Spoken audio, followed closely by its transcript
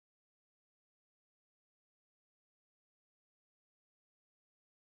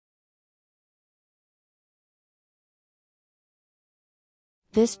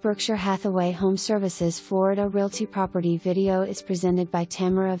This Berkshire Hathaway HomeServices Florida Realty property video is presented by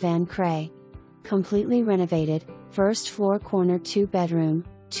Tamara Van Cray. Completely renovated, first floor corner 2-bedroom,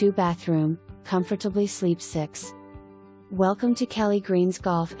 2-bathroom, comfortably sleep 6. Welcome to Kelly Green's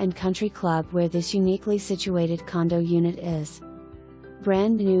Golf and Country Club, where this uniquely situated condo unit is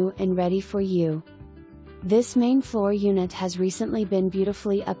brand new and ready for you. This main floor unit has recently been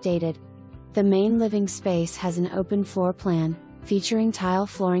beautifully updated. The main living space has an open floor plan, featuring tile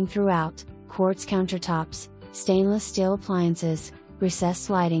flooring throughout, quartz countertops, stainless steel appliances,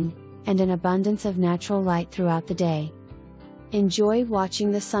 recessed lighting, and an abundance of natural light throughout the day. Enjoy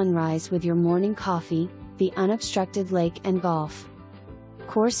watching the sunrise with your morning coffee, the unobstructed lake and golf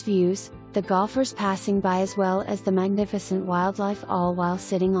course views, the golfers passing by, as well as the magnificent wildlife, all while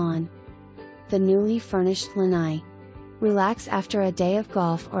sitting on the newly furnished lanai. Relax after a day of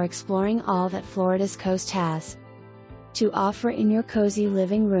golf or exploring all that Florida's coast has to offer in your cozy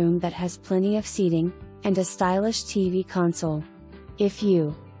living room that has plenty of seating, and a stylish TV console. If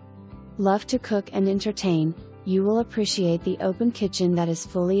you love to cook and entertain, you will appreciate the open kitchen that is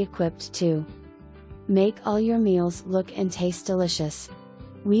fully equipped to make all your meals look and taste delicious.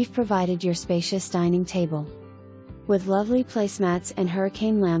 We've provided your spacious dining table with lovely placemats and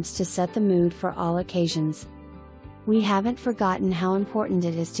hurricane lamps to set the mood for all occasions. We haven't forgotten how important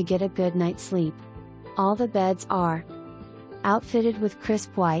it is to get a good night's sleep. All the beds are outfitted with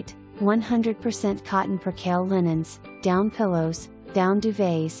crisp white, 100% cotton percale linens, down pillows, down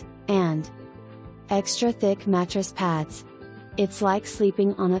duvets, and extra thick mattress pads. It's like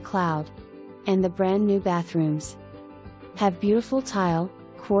sleeping on a cloud. And the brand new bathrooms have beautiful tile,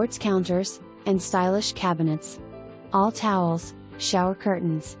 quartz counters, and stylish cabinets. All towels, shower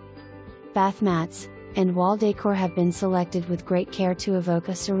curtains, bath mats, and wall decor have been selected with great care to evoke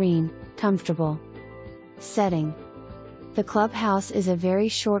a serene, comfortable setting. The clubhouse is a very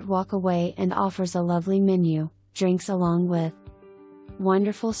short walk away and offers a lovely menu, drinks along with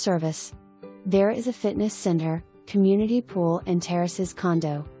wonderful service. There is a fitness center, community pool and terraces,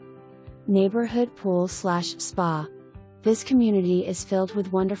 condo, neighborhood pool/spa. This community is filled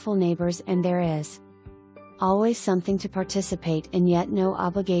with wonderful neighbors, and there is always something to participate in, yet no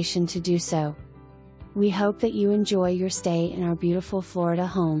obligation to do so. We hope that you enjoy your stay in our beautiful Florida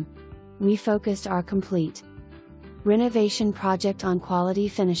home. We focused our complete renovation project on quality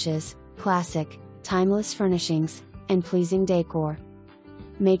finishes, classic, timeless furnishings, and pleasing decor,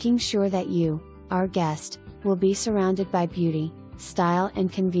 making sure that you, our guest, will be surrounded by beauty, style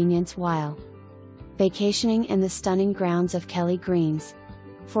and convenience while vacationing in the stunning grounds of Kelly Greens.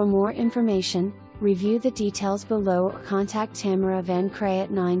 For more information, review the details below or contact Tamara Van Cray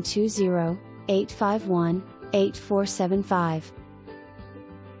at 920-851-8475.